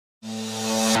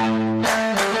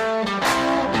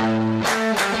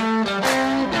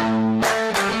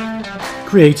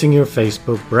Creating your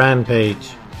Facebook brand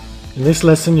page. In this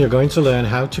lesson, you're going to learn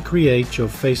how to create your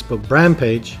Facebook brand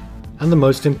page and the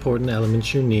most important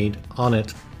elements you need on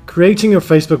it. Creating your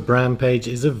Facebook brand page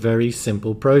is a very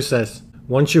simple process.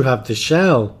 Once you have the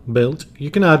shell built, you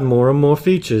can add more and more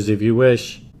features if you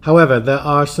wish. However, there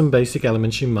are some basic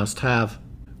elements you must have.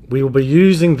 We will be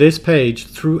using this page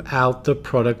throughout the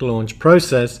product launch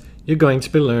process you're going to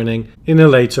be learning in a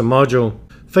later module.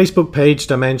 Facebook page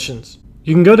dimensions.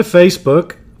 You can go to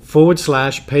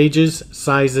Facebook/pages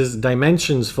sizes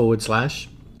dimensions/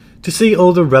 to see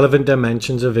all the relevant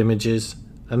dimensions of images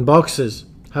and boxes.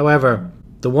 However,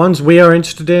 the ones we are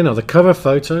interested in are the cover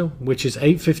photo, which is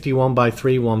 851 by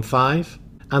 315,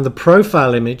 and the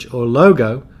profile image or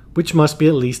logo, which must be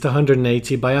at least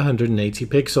 180 by 180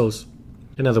 pixels.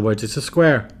 In other words, it's a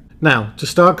square. Now, to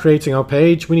start creating our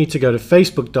page, we need to go to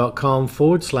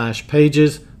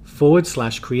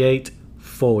facebook.com/pages/create/.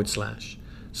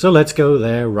 So let's go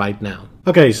there right now.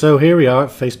 Okay, so here we are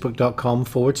at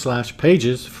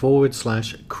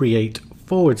facebook.com/pages/create/.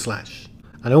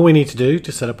 And all we need to do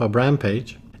to set up our brand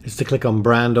page is to click on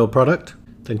brand or product,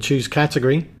 then choose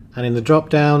category, and in the drop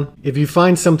down, if you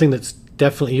find something that's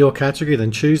definitely your category,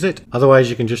 then choose it. Otherwise,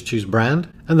 you can just choose brand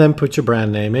and then put your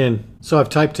brand name in. So I've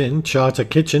typed in Charter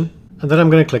Kitchen, and then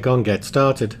I'm going to click on Get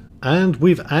Started. And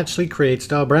we've actually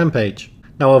created our brand page.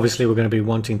 Now obviously we're going to be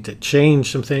wanting to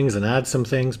change some things and add some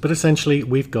things, but essentially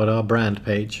we've got our brand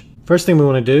page. First thing we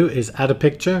want to do is add a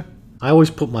picture. I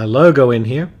always put my logo in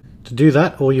here. To do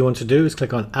that, all you want to do is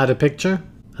click on Add a Picture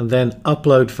and then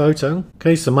Upload Photo.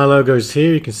 Okay, so my logo is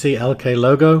here. You can see LK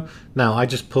logo. Now I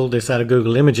just pulled this out of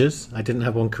Google Images. I didn't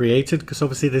have one created because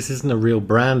obviously this isn't a real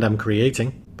brand I'm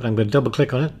creating, but I'm going to double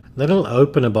click on it. Then it'll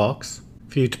open a box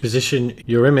for you to position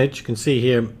your image. You can see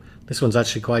here, this one's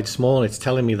actually quite small. It's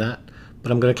telling me that.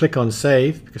 But I'm going to click on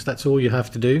save because that's all you have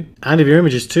to do. And if your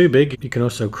image is too big, you can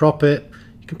also crop it.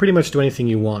 You can pretty much do anything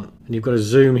you want. And you've got a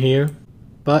zoom here,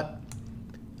 but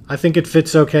I think it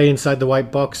fits okay inside the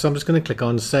white box. So I'm just going to click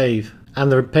on save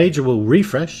and the page will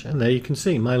refresh. And there you can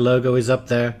see my logo is up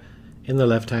there in the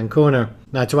left hand corner.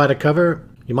 Now to add a cover,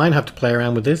 you might have to play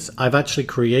around with this. I've actually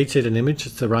created an image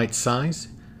that's the right size.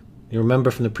 You remember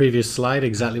from the previous slide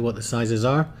exactly what the sizes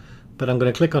are. But I'm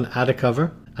going to click on add a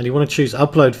cover. And you want to choose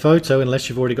upload photo unless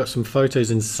you've already got some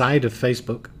photos inside of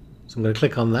Facebook. So I'm going to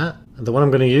click on that. And the one I'm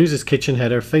going to use is kitchen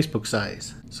header Facebook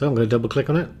size. So I'm going to double click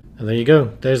on it. And there you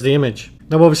go. There's the image.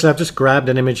 Now obviously I've just grabbed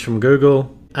an image from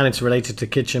Google and it's related to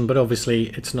kitchen, but obviously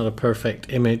it's not a perfect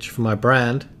image for my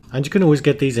brand. And you can always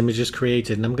get these images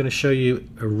created. And I'm going to show you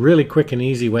a really quick and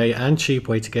easy way and cheap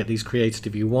way to get these created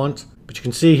if you want. But you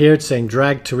can see here it's saying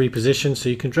drag to reposition. So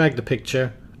you can drag the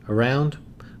picture around.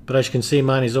 But as you can see,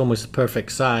 mine is almost the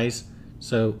perfect size,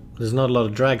 so there's not a lot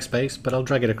of drag space, but I'll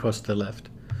drag it across to the left.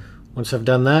 Once I've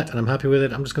done that and I'm happy with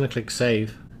it, I'm just going to click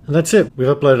save. And that's it. We've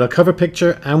uploaded our cover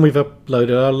picture and we've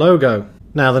uploaded our logo.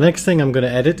 Now the next thing I'm going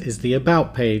to edit is the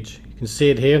about page. You can see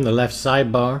it here in the left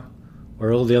sidebar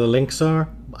where all the other links are.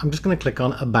 I'm just going to click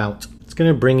on about. It's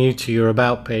going to bring you to your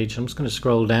about page. I'm just going to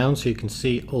scroll down so you can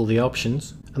see all the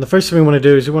options. And the first thing we want to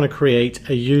do is we want to create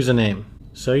a username.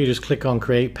 So you just click on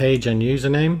create page and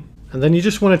username, and then you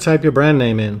just want to type your brand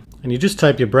name in. And you just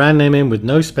type your brand name in with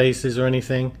no spaces or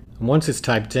anything. And once it's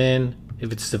typed in,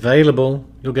 if it's available,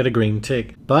 you'll get a green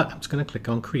tick. But I'm just going to click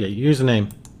on create username.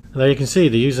 And there you can see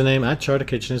the username at Charter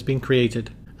Kitchen has been created.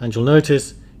 And you'll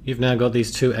notice you've now got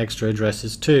these two extra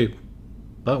addresses too.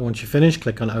 But once you finish,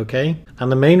 click on OK.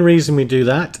 And the main reason we do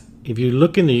that, if you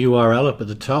look in the URL up at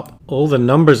the top, all the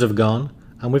numbers have gone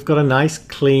and we've got a nice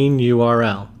clean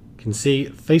URL. You can see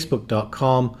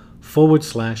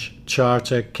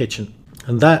facebook.com/Charter Kitchen.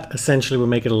 And that essentially will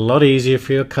make it a lot easier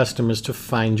for your customers to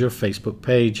find your Facebook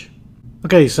page.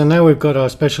 Okay, so now we've got our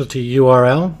specialty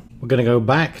URL. We're going to go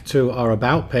back to our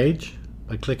about page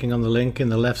by clicking on the link in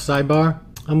the left sidebar.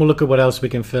 And we'll look at what else we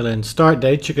can fill in. Start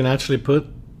date, you can actually put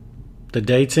the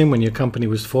date in when your company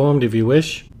was formed if you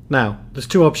wish. Now, there's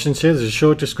two options here. There's a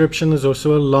short description, there's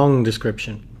also a long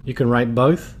description. You can write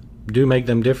both. Do make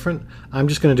them different. I'm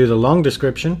just going to do the long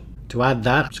description. To add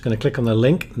that, I'm just going to click on the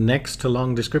link next to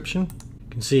long description. You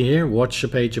can see here, what's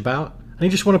your page about? And you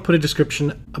just want to put a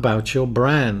description about your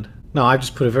brand. Now, I've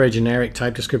just put a very generic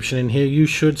type description in here. You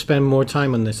should spend more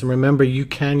time on this. And remember, you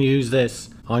can use this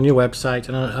on your website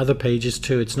and on other pages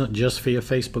too. It's not just for your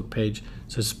Facebook page.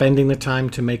 So spending the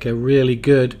time to make a really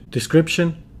good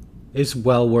description is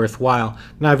well worthwhile.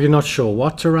 Now, if you're not sure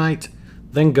what to write,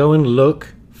 then go and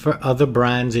look for other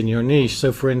brands in your niche.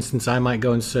 So for instance, I might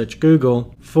go and search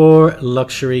Google for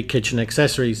luxury kitchen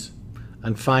accessories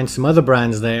and find some other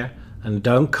brands there, and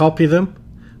don't copy them,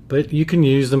 but you can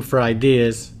use them for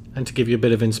ideas And to give you a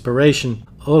bit of inspiration,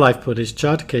 all I've put is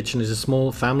Charter Kitchen is a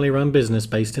small family-run business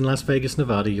based in Las Vegas,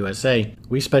 Nevada, USA.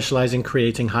 We specialize in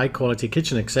creating high-quality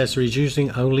kitchen accessories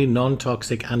using only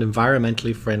non-toxic and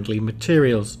environmentally friendly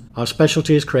materials. Our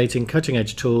specialty is creating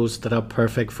cutting-edge tools that are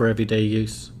perfect for everyday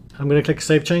use. I'm going to click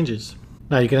Save Changes.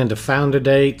 Now you can enter founder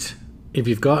date. If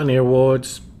you've got any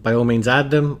awards, by all means add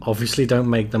them. Obviously don't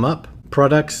make them up.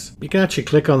 Products, you can actually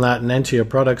click on that and enter your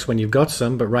products when you've got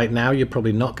some, but right now you're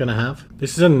probably not going to have.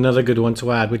 This is another good one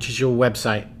to add, which is your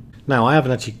website. Now I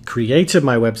haven't actually created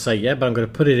my website yet, but I'm going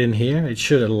to put it in here. It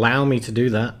should allow me to do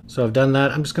that. So I've done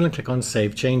that. I'm just going to click on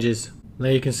Save Changes.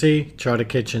 There you can see Charter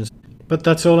Kitchens. But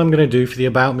that's all I'm going to do for the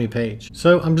About Me page.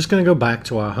 So I'm just going to go back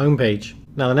to our home page.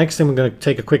 Now the next thing we're going to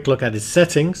take a quick look at is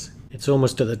settings. It's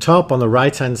almost at the top on the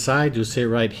right hand side. You'll see it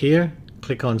right here.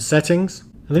 Click on Settings.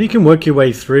 And then you can work your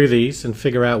way through these and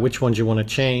figure out which ones you want to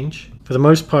change. For the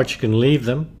most part you can leave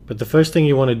them, but the first thing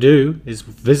you want to do is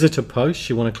visit a post.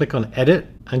 You want to click on Edit,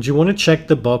 and you want to check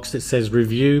the box that says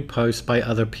Review Posts by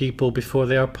Other People before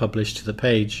they are published to the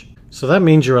page. So that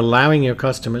means you're allowing your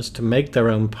customers to make their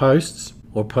own posts,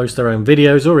 or post their own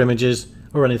videos or images,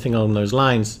 or anything along those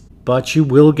lines. But you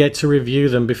will get to review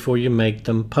them before you make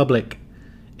them public.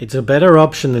 It's a better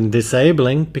option than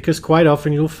disabling, because quite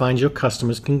often you'll find your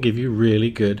customers can give you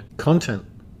really good content.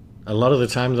 A lot of the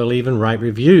time they'll even write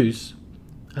reviews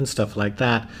and stuff like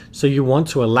that. So you want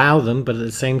to allow them, but at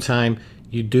the same time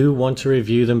you do want to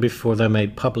review them before they're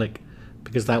made public,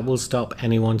 because that will stop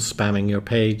anyone spamming your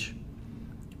page.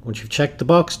 Once you've checked the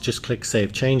box, just click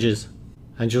Save Changes.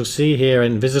 And you'll see here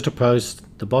in Visitor Post,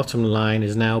 the bottom line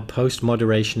is now Post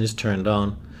Moderation is turned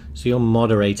on. So you're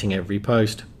moderating every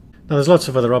post. Now there's lots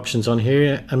of other options on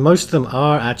here, and most of them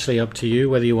are actually up to you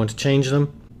whether you want to change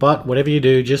them, but whatever you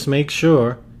do, just make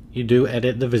sure you do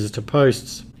edit the visitor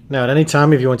posts. Now at any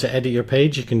time if you want to edit your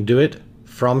page, you can do it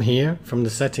from here, from the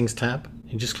Settings tab.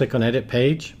 You just click on Edit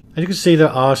Page, and you can see there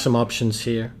are some options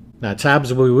here. Now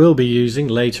tabs we will be using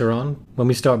later on when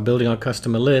we start building our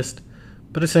customer list,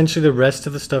 but essentially the rest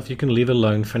of the stuff you can leave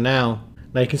alone for now.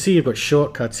 Now you can see you've got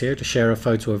shortcuts here to share a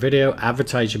photo or video,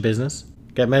 advertise your business,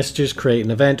 get messages, create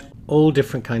an event, all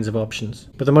different kinds of options.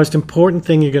 But the most important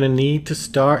thing you're going to need to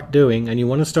start doing, and you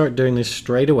want to start doing this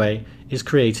straight away, is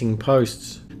creating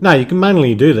posts. Now you can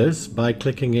manually do this by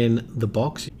clicking in the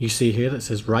box you see here that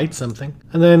says write something,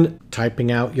 and then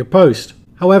typing out your post.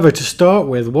 However, to start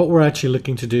with, what we're actually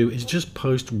looking to do is just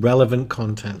post relevant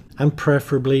content, and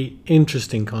preferably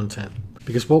interesting content.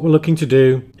 Because what we're looking to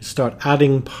do is start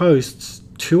adding posts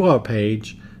to our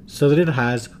page so that it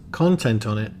has content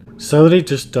on it, so that it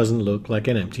just doesn't look like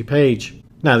an empty page.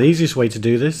 Now the easiest way to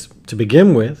do this, to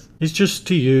begin with, is just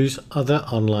to use other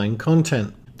online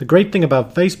content. The great thing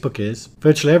about Facebook is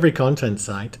virtually every content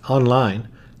site online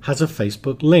has a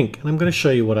Facebook link, and I'm going to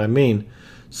show you what I mean.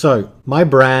 So my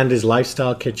brand is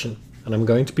Lifestyle Kitchen, and I'm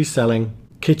going to be selling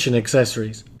kitchen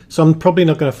accessories. So I'm probably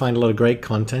not going to find a lot of great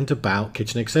content about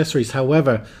kitchen accessories.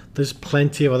 However, there's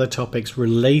plenty of other topics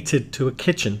related to a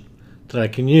kitchen that I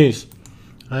can use.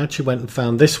 I actually went and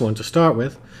found this one to start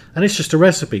with, and it's just a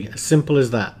recipe, as simple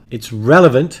as that. It's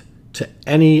relevant to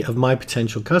any of my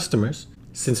potential customers.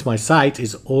 Since my site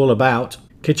is all about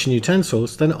kitchen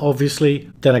utensils, then obviously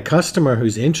a customer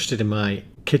who's interested in my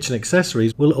kitchen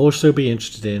accessories will also be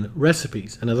interested in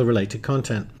recipes and other related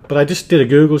content. But I just did a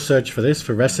Google search for this,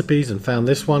 for recipes, and found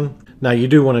this one. Now you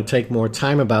do want to take more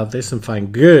time about this and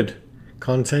find good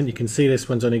content. You can see this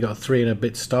one's only got 3 and a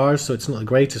bit stars, so it's not the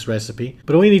greatest recipe,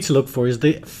 but all you need to look for is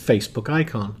the Facebook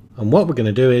icon. And what we're going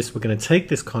to do is we're going to take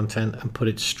this content and put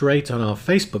it straight on our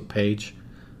Facebook page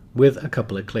with a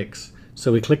couple of clicks.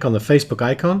 So we click on the Facebook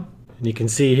icon, and you can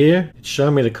see here it's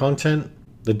showing me the content.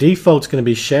 The default's going to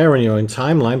be share on your own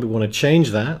timeline, but we want to change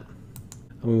that,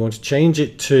 and we want to change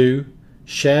it to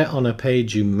share on a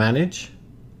page you manage.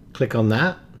 Click on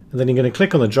that, and then you're going to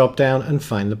click on the drop down and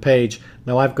find the page.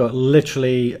 Now I've got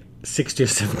literally 60 or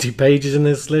 70 pages in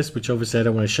this list, which obviously I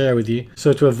don't want to share with you.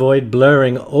 So to avoid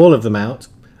blurring all of them out,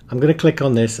 I'm going to click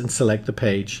on this and select the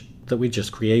page that we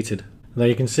just created. There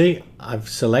you can see I've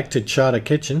selected Charter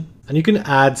Kitchen, and you can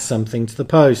add something to the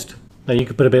post. Now you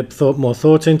could put a bit more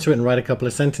thought into it and write a couple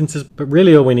of sentences, but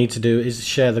really all we need to do is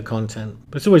share the content.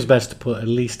 But it's always best to put at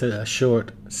least a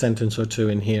short sentence or two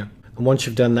in here. And once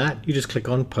you've done that, you just click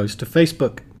on Post to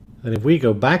Facebook. Then if we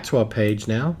go back to our page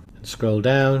now and scroll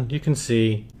down, you can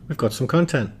see we've got some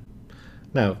content.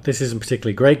 Now this isn't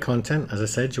particularly great content. As I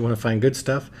said, you want to find good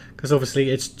stuff, because obviously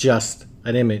it's just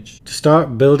an image. To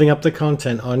start building up the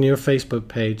content on your Facebook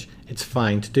page, it's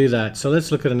fine to do that. So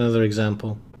let's look at another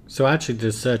example. So I actually did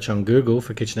a search on Google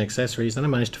for kitchen accessories, and I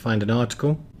managed to find an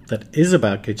article that is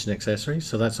about kitchen accessories.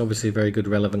 So that's obviously very good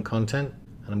relevant content.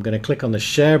 And And I'm going to click on the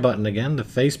share button again, the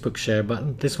Facebook share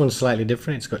button. This one's slightly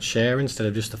different. It's got share instead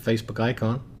of just the Facebook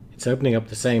icon. It's opening up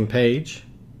the same page.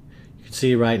 You can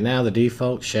see right now the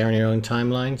default, share on your own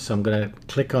timeline. So I'm going to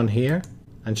click on here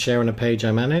and share on a page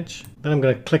I manage. Then I'm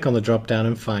going to click on the drop down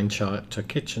and find chart to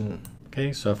kitchen.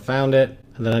 Okay, so I found it,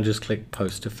 and then I just click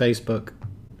post to Facebook.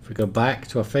 If we go back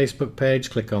to our Facebook page,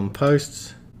 click on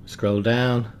posts, scroll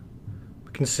down,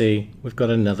 we can see we've got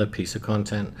another piece of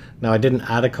content. Now I didn't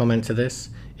add a comment to this.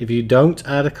 If you don't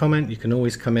add a comment, you can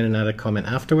always come in and add a comment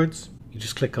afterwards. You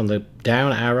just click on the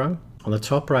down arrow on the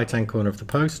top right hand corner of the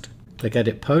post, click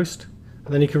edit post,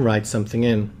 and then you can write something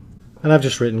in. And I've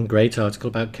just written great article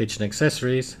about kitchen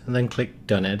accessories, and then click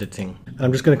done editing. And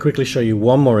I'm just going to quickly show you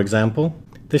one more example.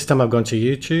 This time I've gone to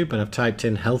YouTube and I've typed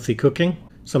in healthy cooking.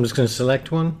 So I'm just going to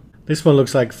select one. This one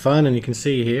looks like fun, and you can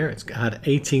see here it's had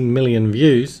 18 million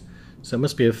views. So it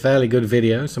must be a fairly good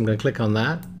video. So I'm going to click on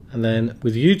that. And then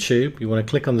with YouTube, you want to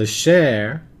click on the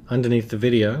share underneath the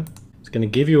video. It's going to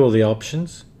give you all the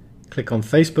options. Click on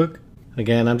Facebook.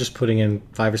 Again, I'm just putting in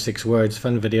 5 or 6 words,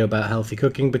 fun video about healthy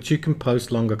cooking, but you can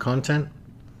post longer content.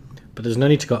 But there's no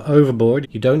need to go overboard.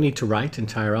 You don't need to write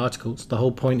entire articles. The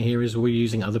whole point here is we're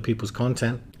using other people's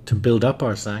content to build up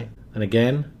our site. And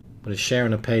again, I'm going to share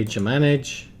on a page to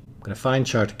manage. I'm going to find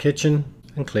chart to kitchen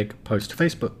and click post to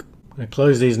Facebook. I'm going to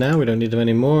close these now. We don't need them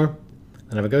anymore.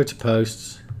 And if I go to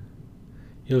posts,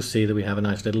 you'll see that we have a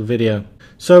nice little video.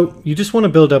 So you just want to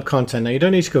build up content. Now you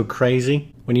don't need to go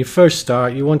crazy. When you first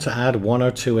start, you want to add 1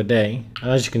 or 2 a day.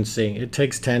 And as you can see, it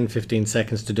takes 10-15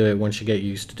 seconds to do it once you get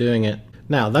used to doing it.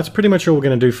 Now that's pretty much all we're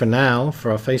going to do for now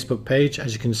for our Facebook page.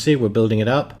 As you can see, we're building it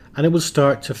up and it will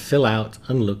start to fill out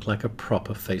and look like a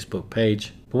proper Facebook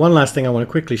page. But one last thing I want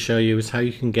to quickly show you is how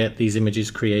you can get these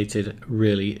images created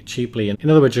really cheaply. In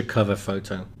other words, your cover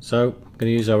photo. So I'm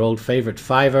going to use our old favorite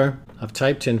Fiverr. I've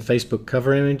typed in Facebook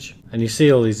cover image and you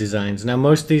see all these designs. Now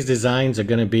most of these designs are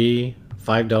going to be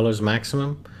 $5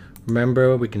 maximum.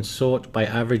 Remember, we can sort by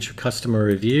average customer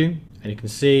review. And you can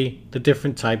see the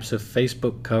different types of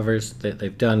Facebook covers that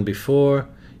they've done before.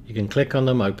 You can click on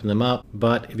them, open them up.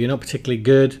 But if you're not particularly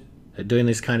good at doing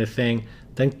this kind of thing,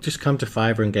 then just come to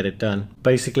Fiverr and get it done.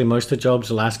 Basically, most of the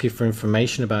jobs will ask you for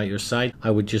information about your site.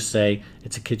 I would just say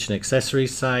it's a kitchen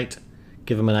accessories site.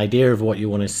 Give them an idea of what you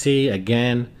want to see.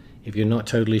 Again, if you're not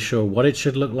totally sure what it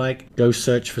should look like, go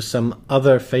search for some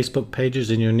other Facebook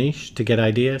pages in your niche to get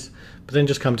ideas. But then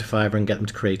just come to Fiverr and get them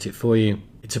to create it for you.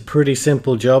 It's a pretty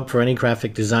simple job for any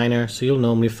graphic designer, so you'll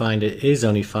normally find it is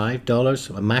only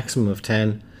 $5, a maximum of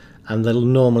 10, and they'll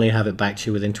normally have it back to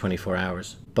you within 24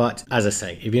 hours. But as I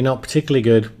say, if you're not particularly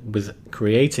good with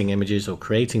creating images or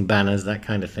creating banners, that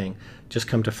kind of thing, just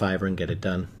come to Fiverr and get it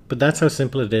done. But that's how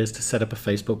simple it is to set up a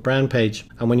Facebook brand page.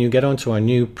 And when you get onto our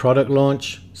new product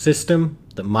launch system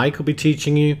that Mike will be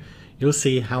teaching you, you'll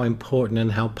see how important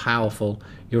and how powerful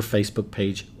your Facebook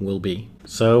page will be.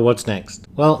 So what's next?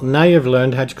 Well, now you've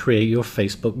learned how to create your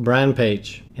Facebook brand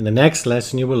page. In the next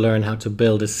lesson, you will learn how to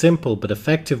build a simple but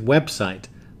effective website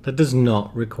that does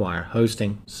not require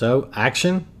hosting. So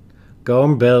action, go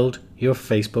and build your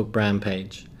Facebook brand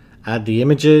page. Add the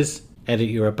images, edit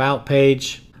your about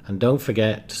page, and don't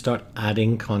forget to start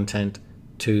adding content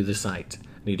to the site.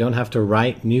 You don't have to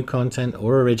write new content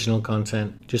or original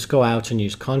content. Just go out and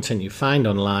use content you find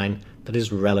online that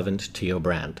is relevant to your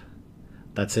brand.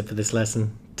 That's it for this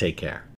lesson. Take care.